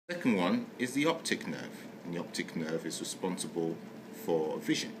Second one is the optic nerve, and the optic nerve is responsible for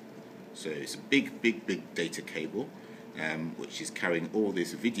vision. So it's a big data cable which is carrying all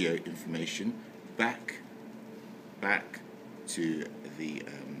this video information back to the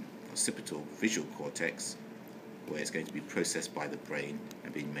occipital visual cortex, where it's going to be processed by the brain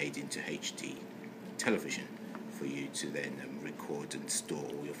and being made into HD television for you to then record and store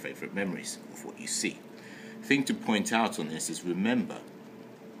all your favourite memories of what you see. The thing to point out on this is, remember,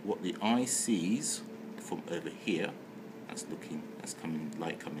 what the eye sees from over here,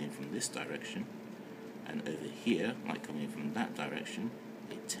 light coming in from this direction, and over here, light coming in from that direction,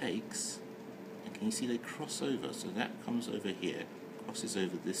 it takes, and can you see they cross over? So that comes over here, crosses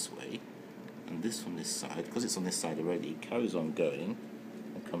over this way, and this from this side, because it's on this side already, it carries on going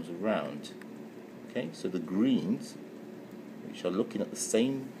and comes around. Okay, so the greens, which are looking at the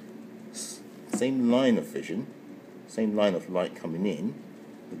same line of vision, same line of light coming in,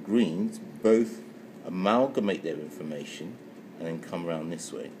 the greens both amalgamate their information and then come around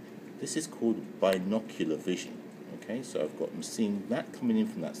this way. This is called binocular vision. Okay, so I'm seeing that coming in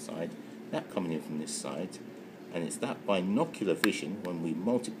from that side, that coming in from this side, and it's that binocular vision, when we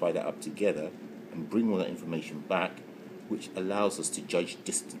multiply that up together and bring all that information back, which allows us to judge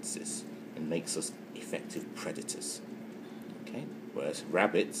distances and makes us effective predators. Okay, whereas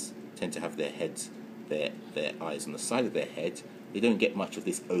rabbits tend to have their heads, their eyes on the side of their head. They don't get much of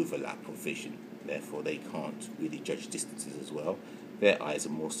this overlap of vision, therefore they can't really judge distances as well. Their eyes are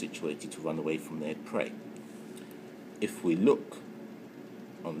more situated to run away from their prey. If we look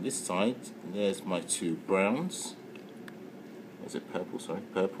on this side, there's my two browns. Is it purple? Sorry,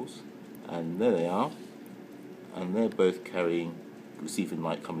 purples. And there they are. And they're both receiving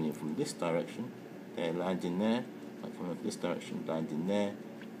light coming in from this direction. They're landing there, light coming in from this direction, landing there.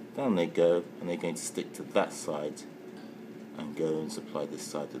 Down they go, and they're going to stick to that side and go and supply this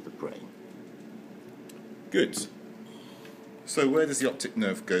side of the brain. Good. So where does the optic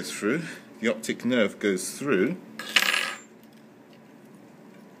nerve go through? The optic nerve goes through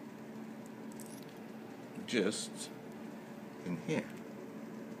just in here.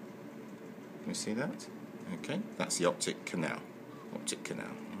 Can you see that? Okay, that's the optic canal. Optic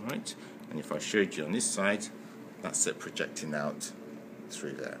canal, alright? And if I showed you on this side, that's it projecting out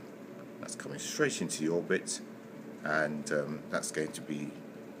through there. That's coming straight into the orbit, and that's going to be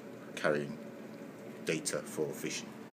carrying data for vision.